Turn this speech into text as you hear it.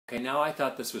Okay, now I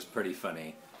thought this was pretty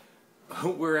funny.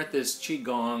 We're at this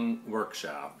Qigong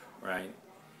workshop, right?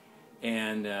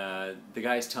 And the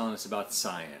guy's telling us about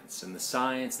science. And the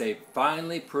science, they've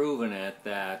finally proven it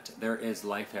that there is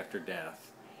life after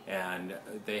death. And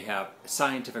they have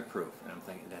scientific proof. And I'm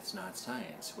thinking, that's not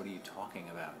science. What are you talking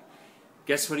about?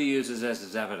 Guess what he uses as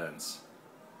his evidence?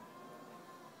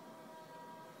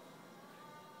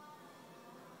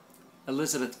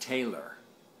 Elizabeth Taylor.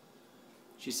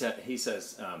 He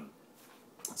says,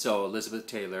 so Elizabeth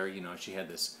Taylor, you know, she had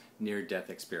this near-death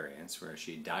experience where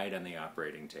she died on the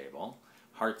operating table,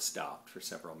 heart stopped for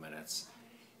several minutes,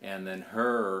 and then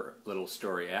her little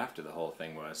story after the whole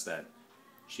thing was that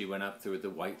she went up through the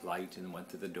white light and went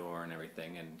through the door and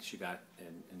everything, and she got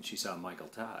and she saw Michael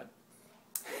Todd,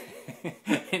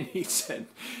 and he said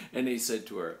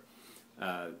to her,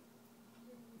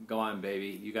 "Go on, baby,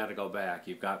 you got to go back.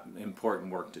 You've got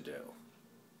important work to do."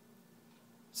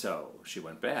 So she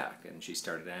went back and she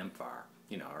started AMFAR,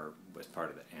 you know, or was part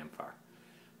of the AMFAR.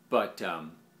 But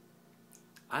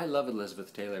I love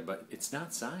Elizabeth Taylor, but it's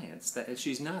not science.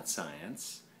 She's not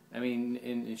science. I mean,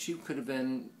 and she could have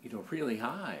been, you know, really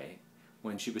high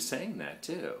when she was saying that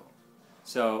too.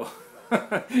 So,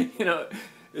 you know,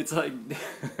 it's like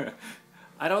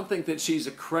I don't think that she's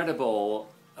a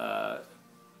credible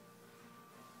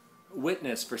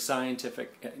witness for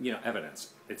scientific, you know,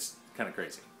 evidence. It's kind of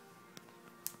crazy.